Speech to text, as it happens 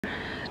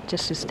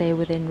just to stay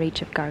within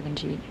reach of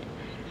Garganjeet.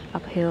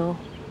 Uphill,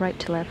 right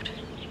to left.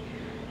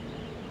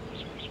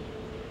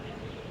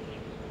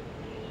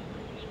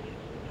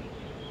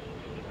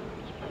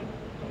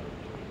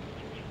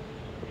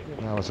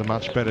 That was a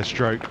much better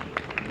stroke.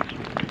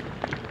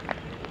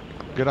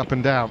 Good up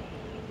and down.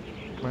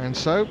 And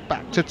so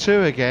back to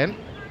 2 again.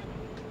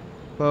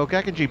 Well,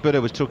 Gaganji Buddha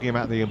was talking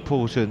about the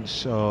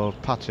importance of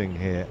putting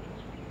here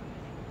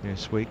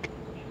this week.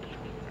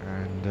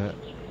 And there's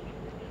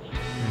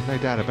no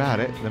doubt about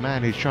it. The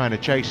man who's trying to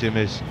chase him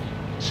has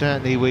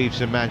certainly weaved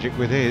some magic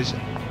with his.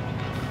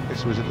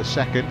 This was at the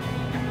 2nd.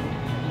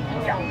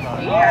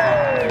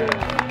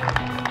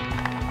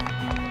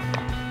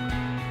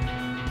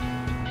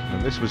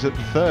 And this was at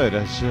the 3rd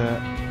as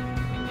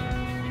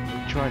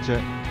he tried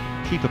to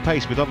keep a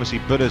pace with obviously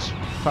Buddha's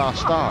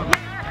fast start.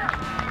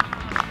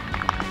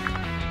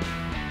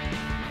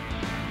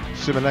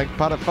 Similar length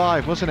putt at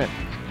 5, wasn't it?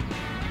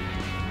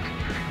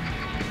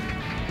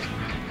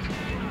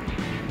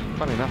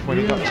 Funny enough, when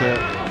he got to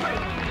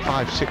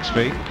 5-6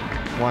 feet,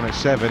 1 at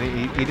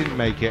 7, he didn't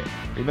make it.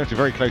 He looked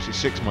very close at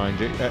 6, mind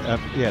you.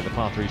 Yeah, the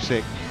par 3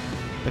 6.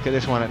 Look at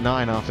this one at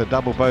 9 after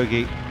double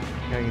bogey,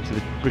 going into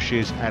the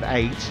bushes at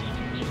 8.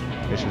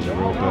 This was a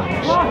real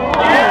bonus.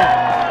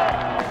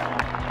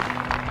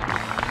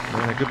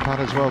 And a good putt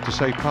as well to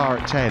save par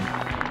at 10.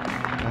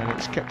 And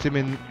it's kept him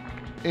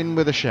in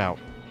with a shout.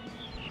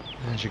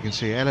 As you can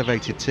see,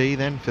 elevated tee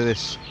then for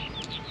this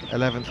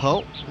 11th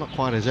hole. Not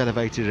quite as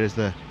elevated as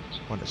the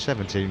one at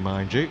 17,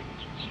 mind you.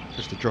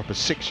 Just a drop of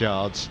 6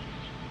 yards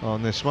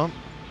on this one.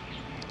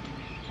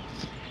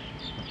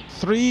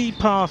 3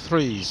 par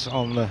 3s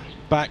on the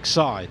back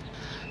side.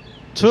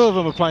 2 of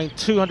them are playing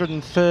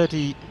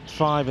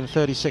 235 and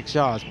 36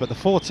 yards, but the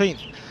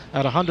 14th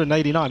at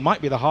 189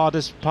 might be the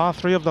hardest par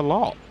 3 of the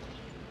lot.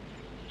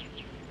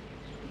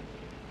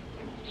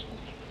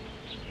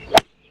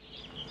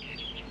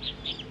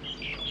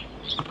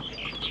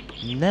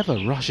 Never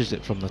rushes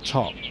it from the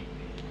top.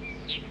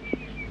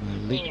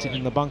 Leaked it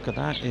in the bunker.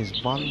 That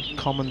is one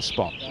common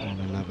spot on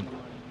 11.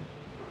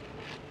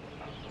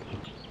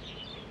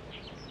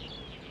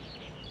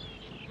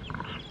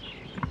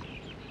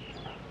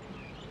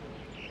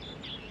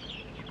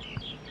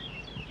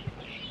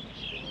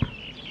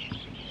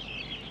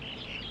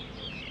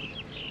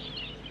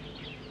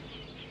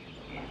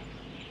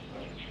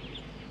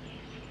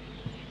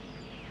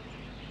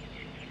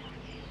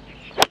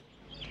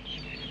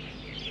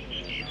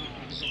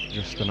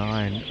 Just the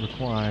 9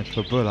 required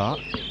for Bullard.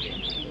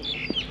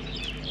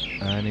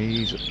 And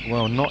he's,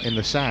 well, not in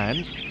the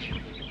sand.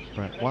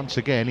 But once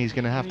again, he's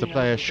going to have to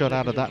play a shot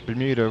out of that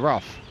Bermuda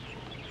rough.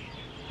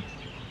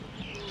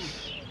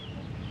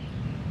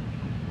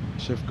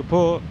 Shiv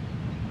Kapoor.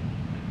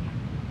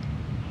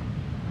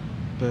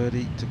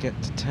 Birdie to get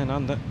to 10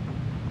 under.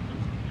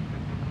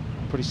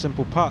 Pretty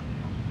simple putt.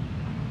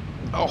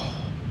 Oh.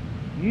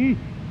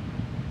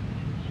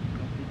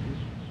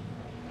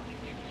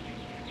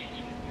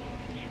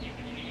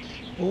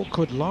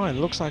 Awkward line.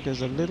 Looks like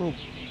there's a little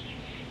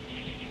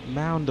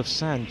mound of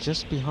sand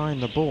just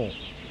behind the ball.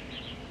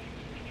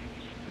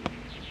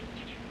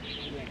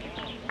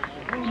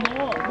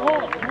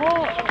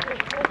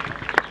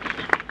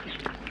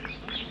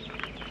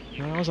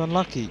 That was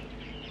unlucky.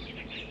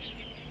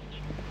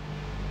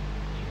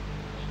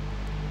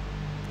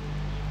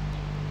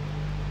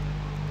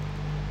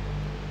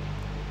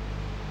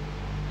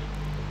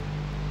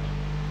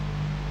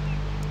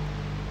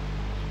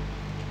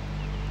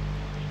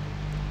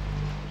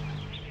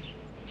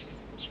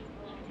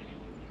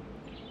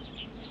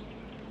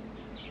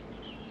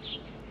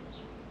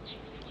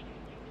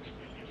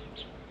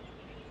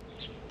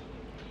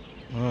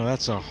 Oh,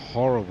 that's a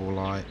horrible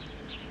lie.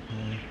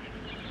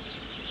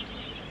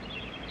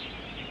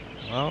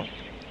 Well,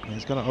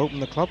 he's going to open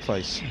the club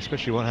face.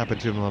 Especially what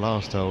happened to him on the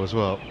last hole as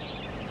well.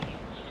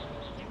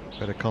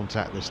 Better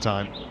contact this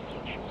time.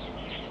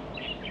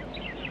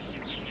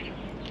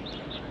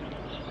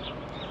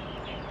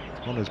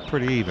 One is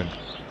pretty even.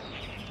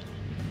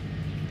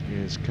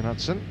 Here's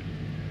Knudsen.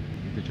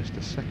 Maybe just the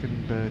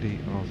 2nd birdie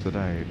of the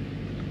day.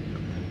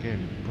 And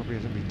again, probably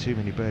hasn't been too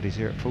many birdies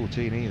here at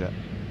 14 either.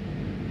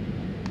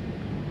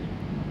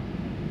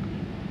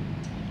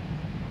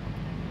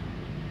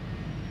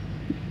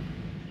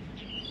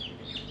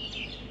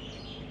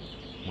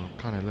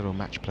 Kind of little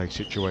match play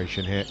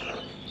situation here.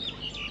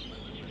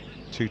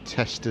 2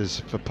 testers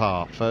for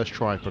par. First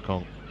try for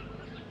Conk.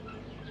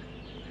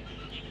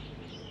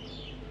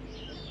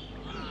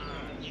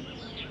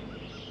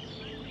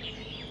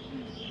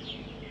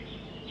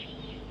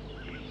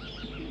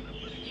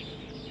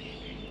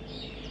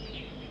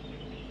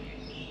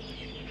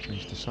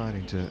 He's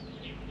deciding to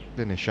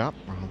finish up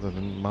rather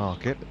than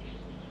mark it.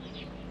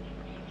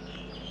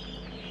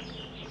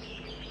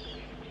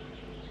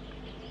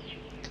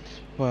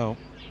 Well,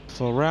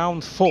 for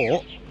round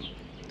 4,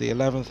 the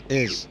 11th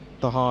is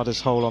the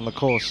hardest hole on the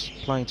course,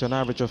 playing to an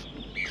average of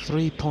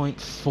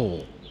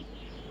 3.4.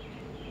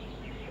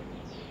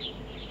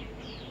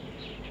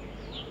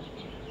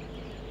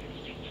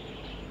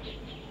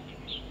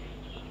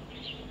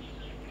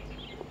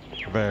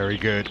 Very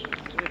good.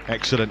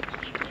 Excellent.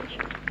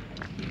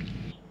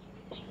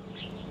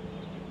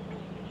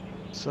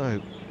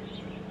 So,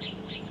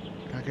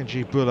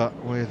 Gaganji Buller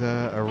with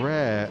a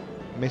rare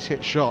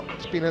miss-hit shot.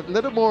 It's been a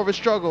little more of a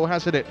struggle,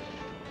 hasn't it,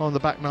 on the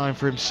back nine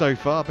for him so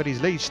far, but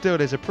his lead still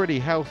is a pretty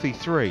healthy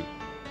 3.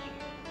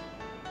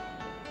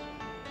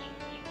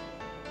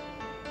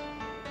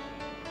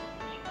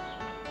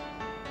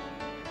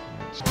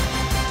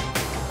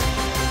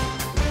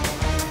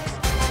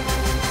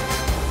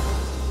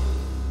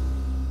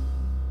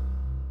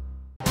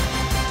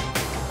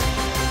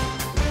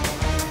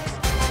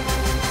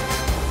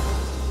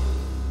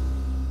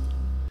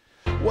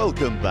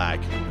 Welcome back,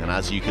 and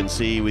as you can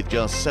see, with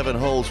just 7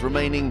 holes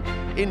remaining,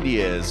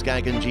 India's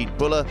Gaganjit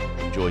Buller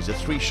enjoys a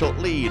 3-shot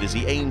lead as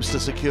he aims to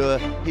secure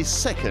his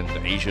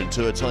 2nd Asian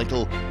Tour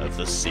title of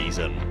the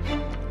season.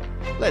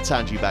 Let's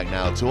hand you back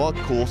now to our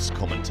course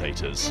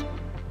commentators.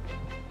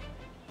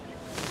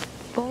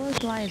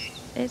 Bowler's lie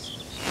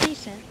is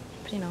decent,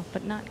 you know,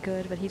 but not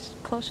good, but he's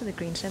close to the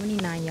green,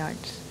 79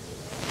 yards.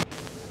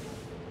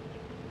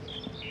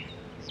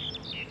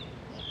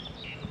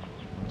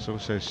 It's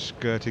also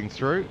skirting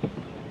through,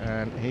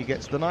 and he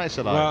gets the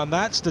nicer line. Well, and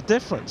that's the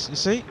difference, you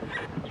see.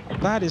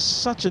 That is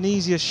such an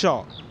easier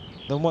shot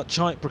than what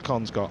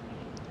Chaiprakon's got.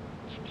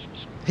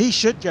 He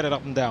should get it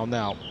up and down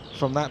now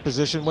from that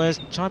position, whereas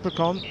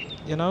Chaiprakon,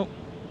 you know,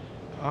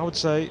 I would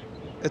say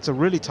it's a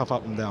really tough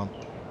up and down.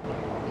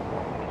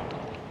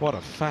 What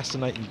a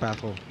fascinating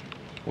battle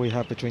we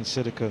have between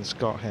Siddiqua and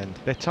Scott Hend.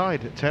 They're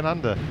tied at 10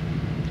 under.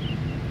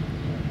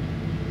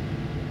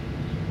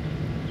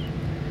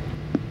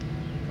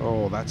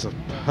 Oh, that's a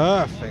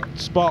perfect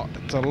spot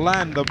to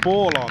land the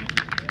ball on.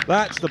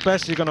 That's the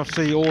best you're going to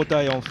see all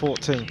day on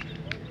 14.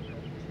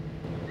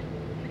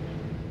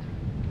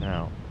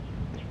 Now,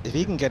 if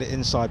he can get it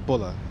inside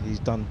Buller, he's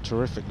done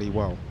terrifically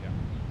well.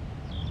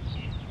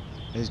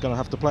 He's going to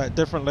have to play it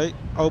differently.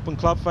 Open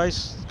club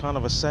face, kind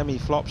of a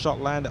semi-flop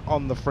shot, land it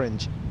on the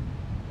fringe.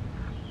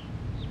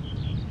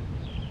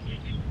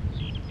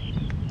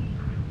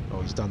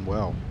 Oh, he's done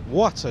well.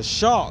 What a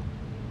shot!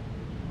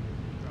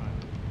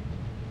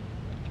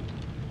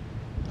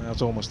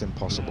 That's almost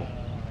impossible.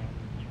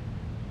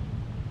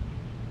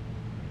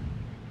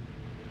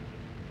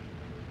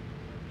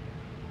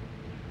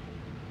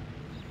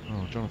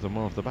 oh, Jonathan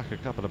Moore off the back, a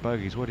couple of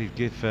bogeys. What he'd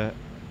give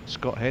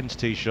Scott Hend's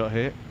tee shot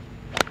here.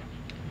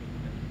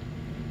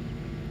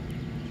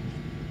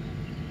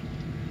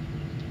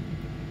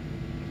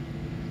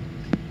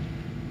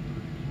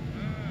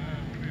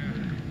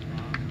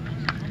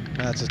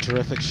 That's a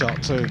terrific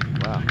shot too.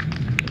 Wow,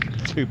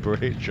 2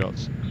 brilliant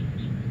shots.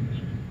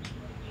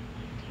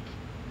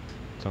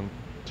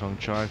 Tong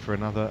Chai for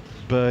another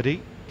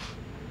birdie.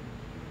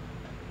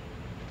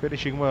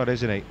 Finishing well,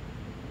 isn't he?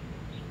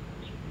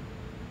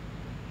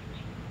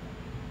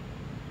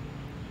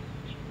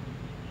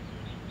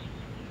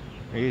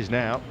 He is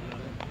now.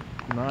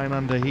 9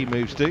 under he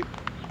moves to.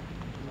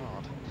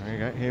 There you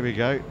go, here we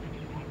go.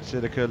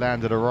 Siddiqua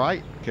landed a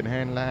right. Can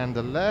Hen land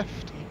a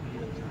left?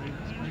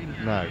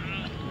 No.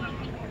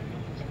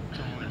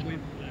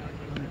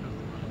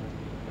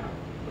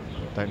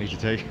 Don't need to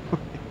tell you.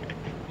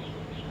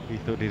 He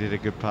thought he did a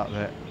good putt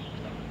there.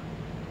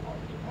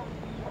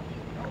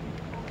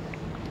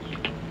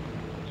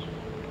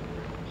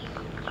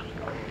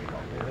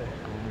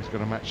 He's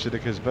going to match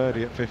Siddiqua's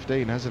birdie at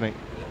 15, hasn't he?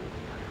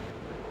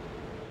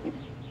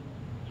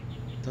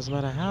 Doesn't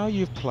matter how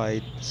you've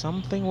played,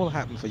 something will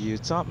happen for you.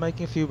 Start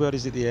making a few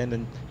birdies at the end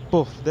and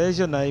poof, there's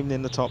your name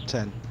in the top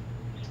 10.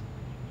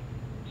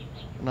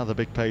 Another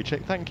big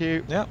paycheck, thank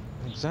you. Yep,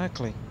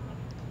 exactly.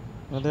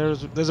 Well,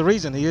 there's a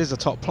reason he is a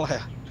top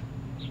player.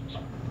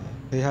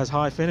 He has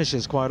high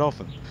finishes quite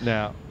often.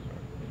 Now,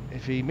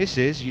 if he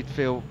misses, you'd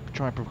feel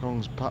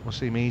Chaiprakon's putt will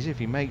seem easy. If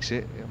he makes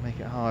it, it'll make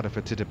it harder for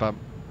Tittipum.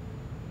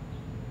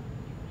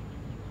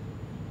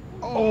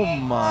 Oh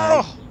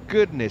my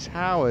goodness,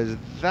 how has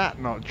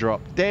that not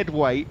dropped? Dead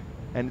weight,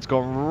 and it's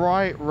gone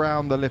right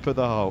round the lip of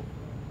the hole.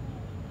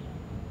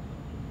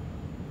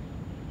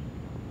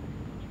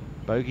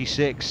 Bogey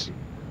 6.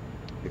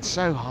 It's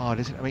so hard,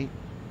 isn't it? I mean,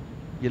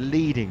 you're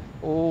leading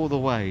all the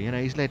way. You know,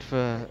 he's led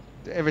for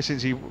ever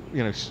since he,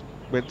 you know,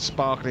 went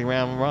sparkling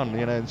round and run,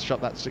 you know, and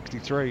shot that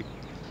 63.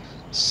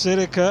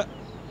 Siddiqua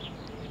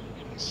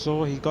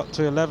saw he got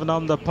to 11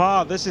 under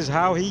par. This is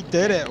how he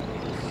did it.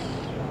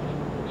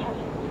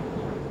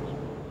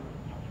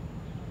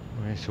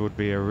 This would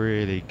be a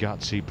really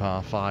gutsy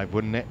par 5,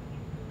 wouldn't it?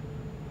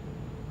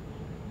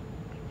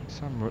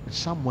 In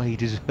some way he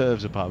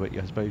deserves a par, but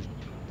I suppose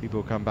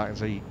people will come back and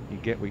say you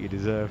get what you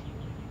deserve.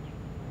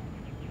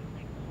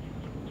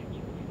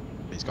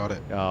 He's got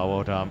it. Oh,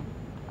 well done.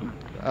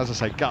 As I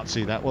say,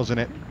 gutsy that, wasn't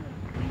it?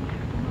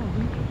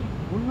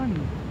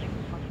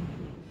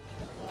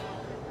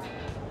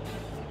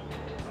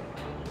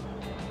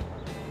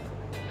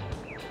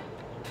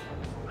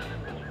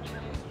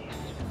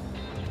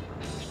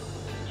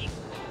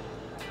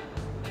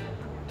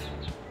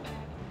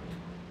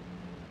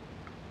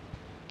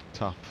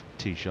 Tough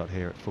tee shot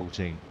here at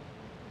 14.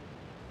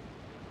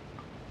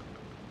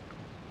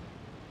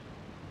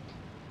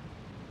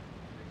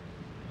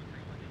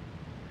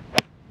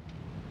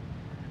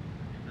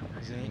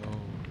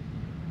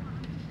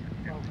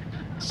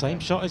 Same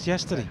shot as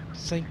yesterday,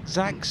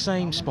 exact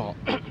same spot.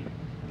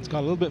 He's got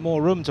a little bit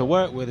more room to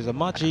work with. It's a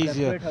much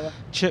easier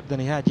chip than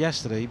he had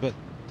yesterday, but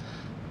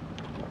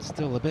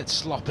still a bit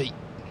sloppy.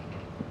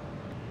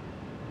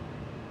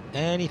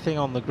 Anything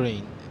on the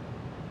green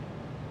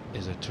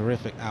is a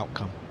terrific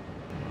outcome.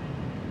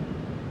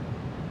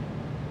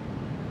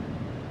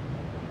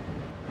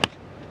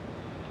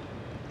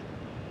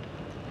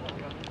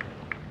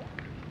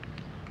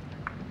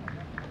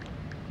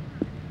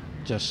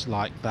 Just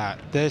like that.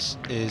 This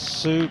is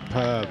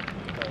superb.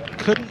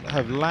 Couldn't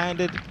have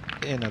landed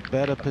in a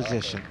better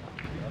position.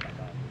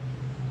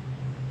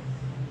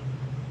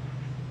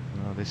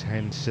 Oh, this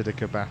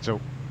Hen-Sidaka battle.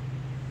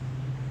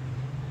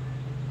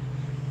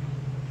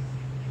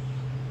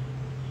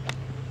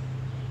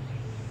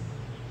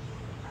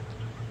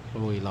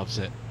 Oh, he loves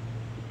it.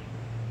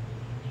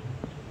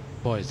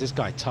 Boy, is this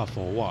guy tough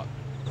or what?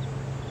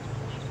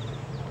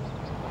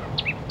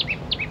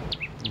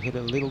 You hit it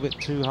a little bit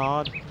too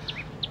hard,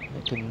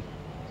 it can,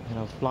 you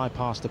know, fly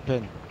past the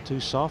pin. Too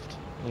soft,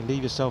 you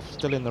leave yourself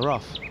still in the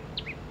rough.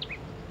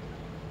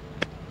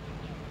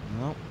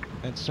 No,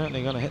 it's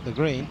certainly going to hit the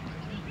green.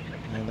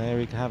 And there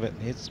we have it.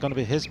 It's going to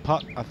be his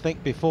putt, I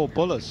think, before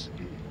Buller's.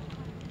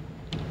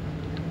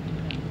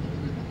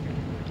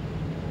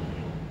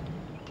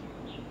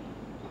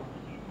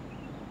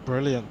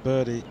 Brilliant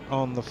birdie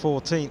on the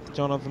 14th,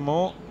 Jonathan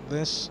Moore.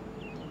 This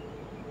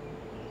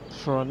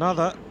for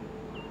another.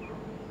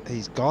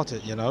 He's got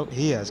it, you know.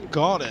 He has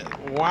got it.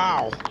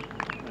 Wow.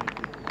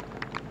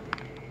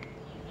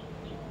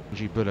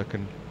 Buller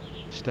can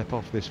step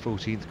off this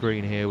 14th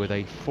green here with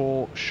a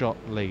 4-shot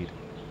lead.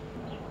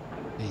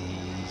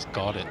 He's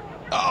got it.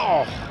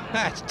 Oh,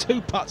 that's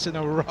 2 putts in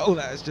a row.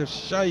 That has just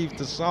shaved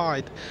the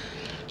side.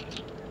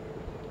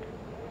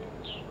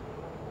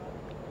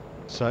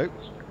 So,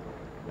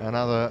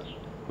 another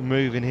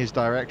move in his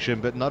direction,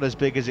 but not as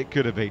big as it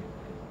could have been.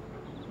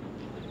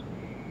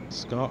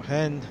 Scott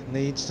Hen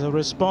needs a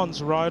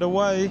response right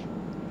away.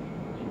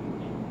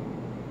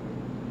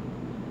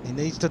 He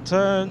needs to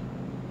turn.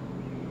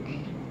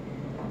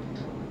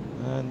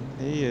 And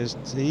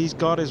he's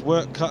got his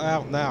work cut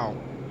out now.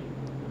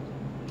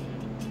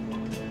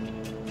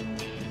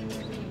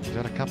 He's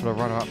had a couple of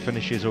runner-up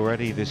finishes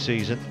already this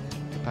season,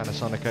 the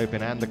Panasonic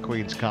Open and the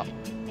Queen's Cup.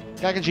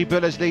 Gaganji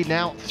Buller's lead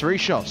now, 3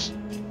 shots.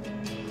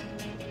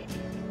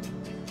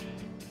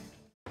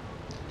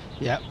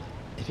 Yeah,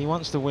 if he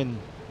wants to win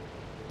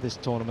this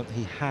tournament,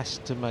 he has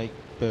to make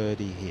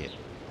birdie here.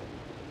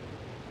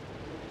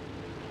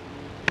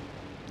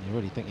 You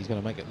really think he's going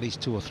to make at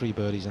least 2 or 3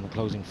 birdies in the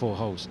closing 4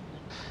 holes.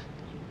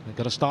 We've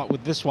got to start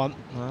with this one.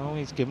 Oh,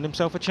 he's given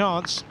himself a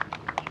chance.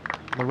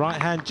 The right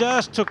hand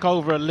just took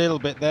over a little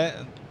bit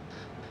there.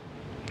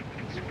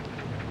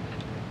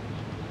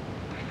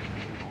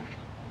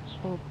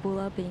 For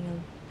Buller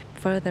being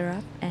further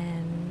up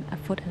and 1.5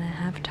 foot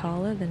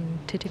taller than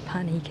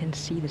Titipan, he can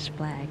see this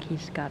flag.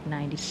 He's got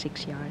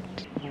 96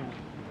 yards.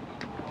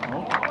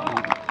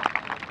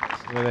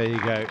 Well, there you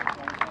go.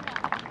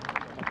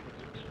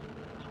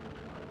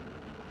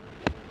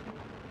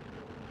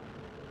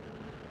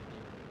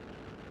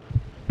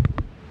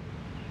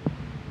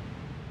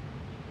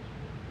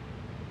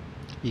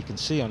 You can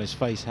see on his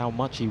face how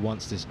much he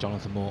wants this,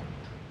 Jonathan Moore.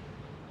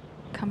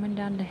 Coming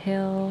down the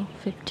hill,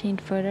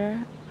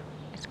 15-footer.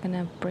 It's going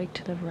to break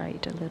to the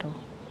right a little.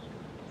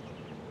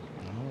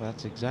 Oh,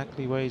 that's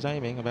exactly where he's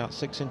aiming. About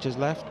 6 inches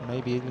left,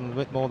 maybe even a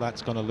bit more.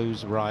 That's going to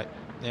lose right.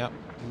 Yep.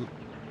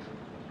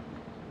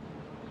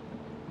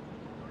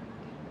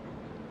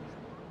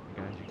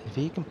 If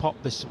he can pop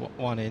this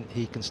one in,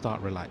 he can start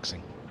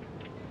relaxing.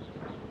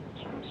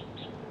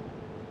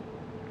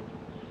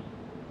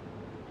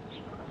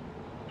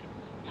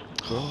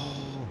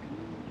 Oh.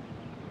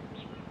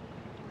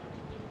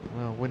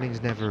 Well,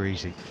 winning's never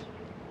easy.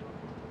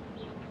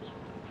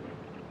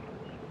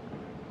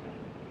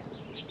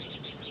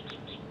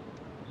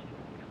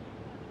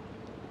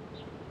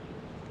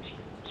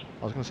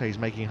 I was going to say he's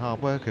making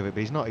hard work of it,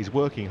 but he's not. He's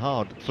working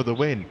hard for the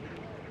win.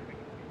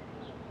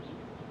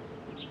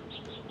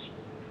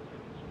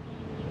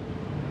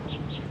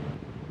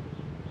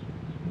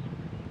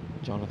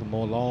 Jonathan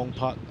Moore, long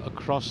putt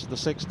across the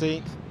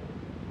 16th.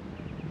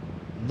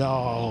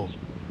 No,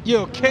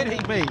 you're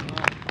kidding me.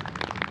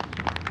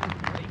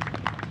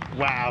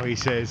 Wow, he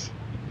says.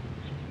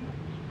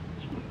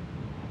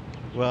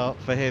 Well,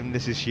 for him,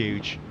 this is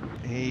huge.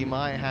 He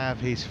might have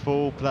his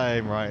full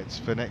playing rights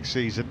for next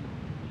season.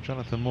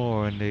 Jonathan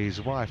Moore and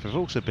his wife have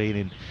also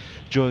been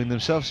enjoying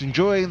themselves,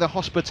 enjoying the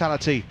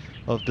hospitality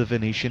of the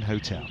Venetian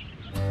Hotel.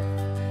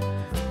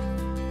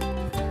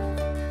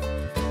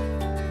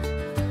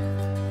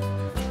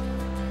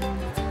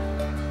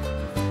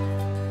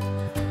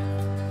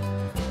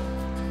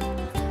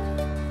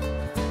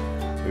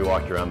 We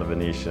walked around the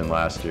Venetian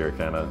last year,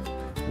 kind of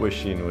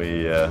wishing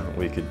we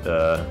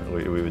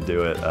would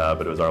do it,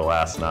 but it was our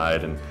last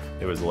night, and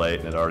it was late,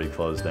 and it already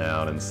closed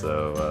down, and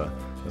so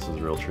this was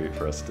a real treat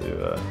for us to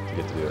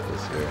get to do it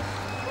this year.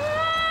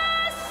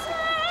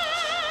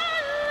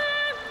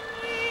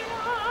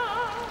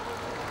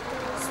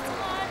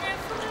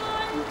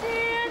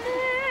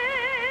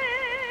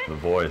 the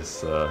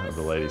voice of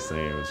the lady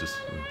singing was just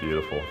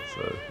beautiful,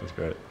 so it was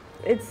great.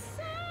 It's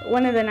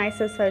one of the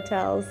nicest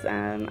hotels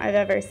I've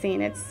ever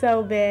seen. It's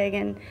so big,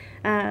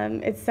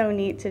 and it's so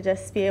neat to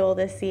just be able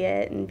to see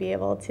it and be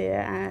able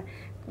to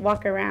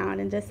walk around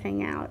and just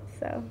hang out,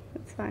 so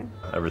it's fun.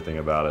 Everything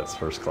about it's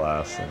first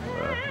class, and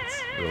it's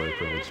really a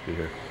privilege to be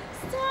here.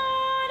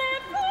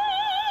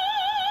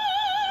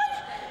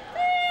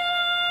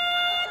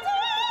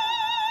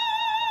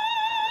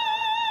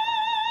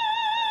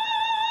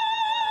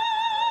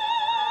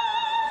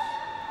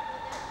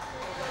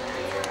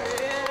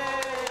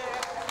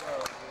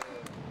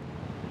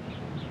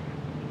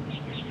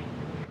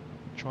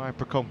 Try and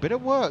Procon. Bit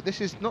of work. This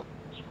is not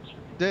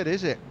dead,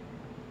 is it?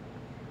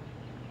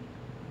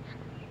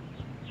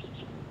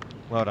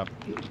 Well done.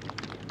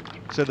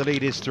 So the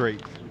lead is 3.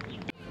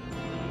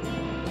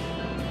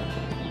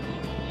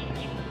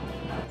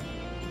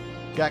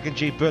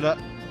 Gaganji Buller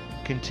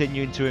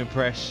continuing to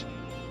impress.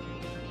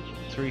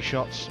 3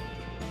 shots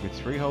with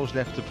 3 holes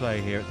left to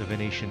play here at the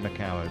Venetian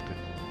Macau Open.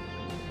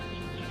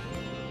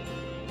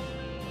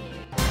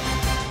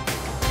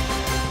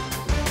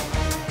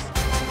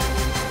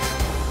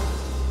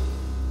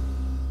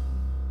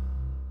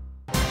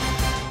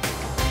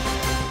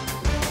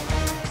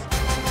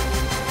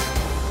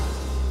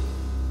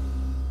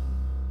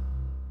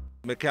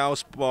 Macau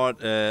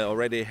sport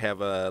already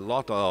have a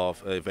lot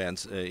of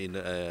events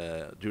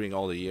during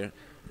all the year,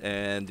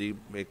 and the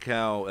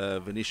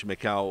Venetian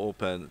Macau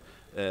Open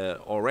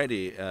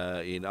already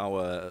in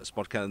our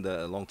sport calendar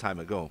a long time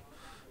ago.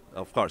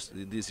 Of course,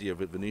 this year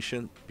with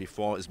Venetian,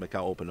 before is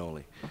Macau Open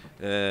only.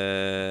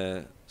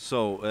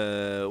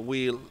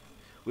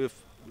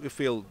 We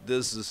feel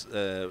this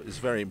is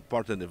very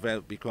important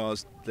event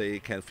because they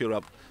can fill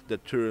up the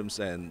terms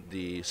and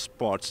the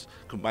sports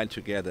combined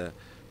together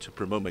to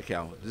promote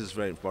Macau. This is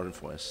very important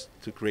for us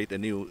to create a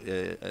new,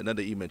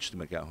 another image to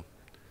Macau.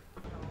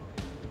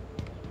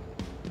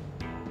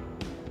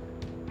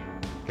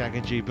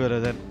 Gaganji Buller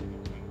then,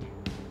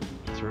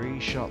 3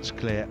 shots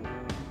clear.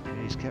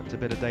 He's kept a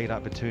bit of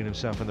daylight between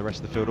himself and the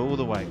rest of the field all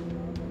the way.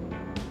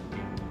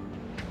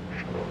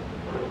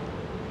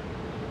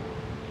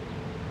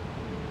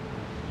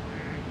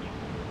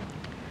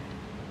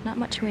 Not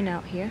much wind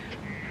out here.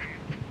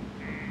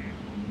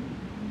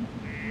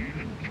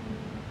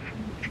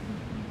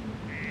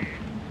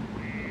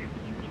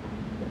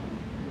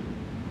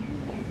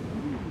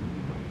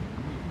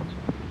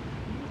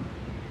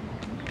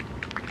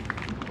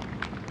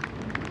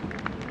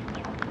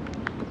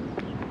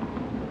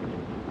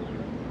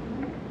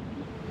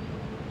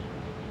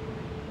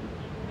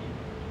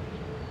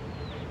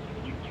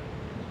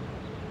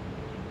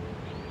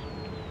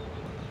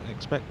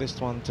 Expect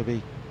this one to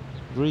be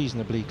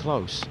reasonably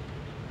close.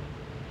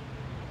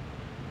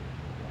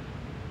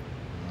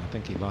 I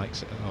think he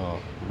likes it. Oh,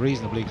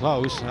 reasonably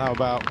close. How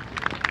about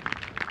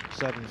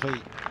 7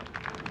 feet?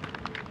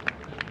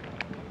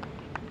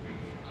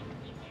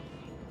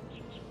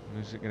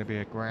 Is it going to be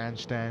a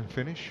grandstand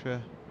finish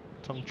for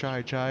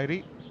Thongchai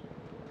Chairi?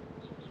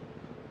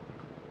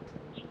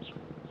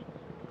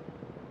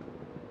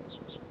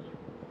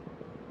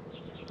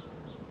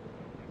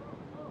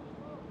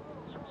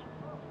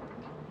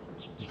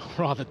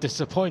 Rather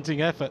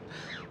disappointing effort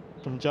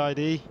from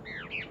Jaidi.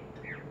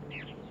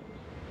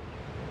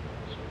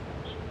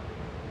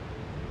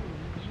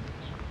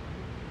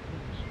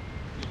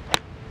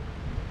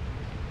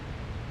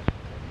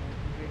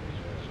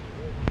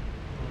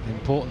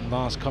 Important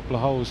last couple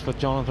of holes for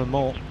Jonathan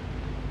Moore.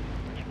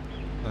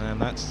 And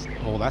that's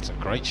a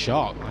great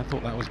shot. I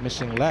thought that was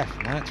missing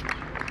left. That's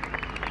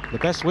the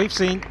best we've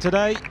seen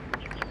today.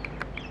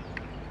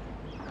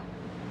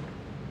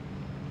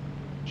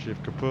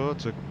 Shiv Kapoor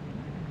to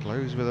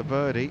close with a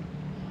birdie.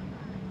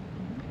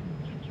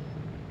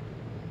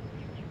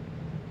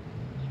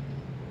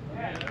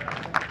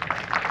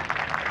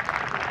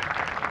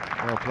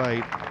 Well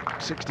played.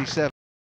 67.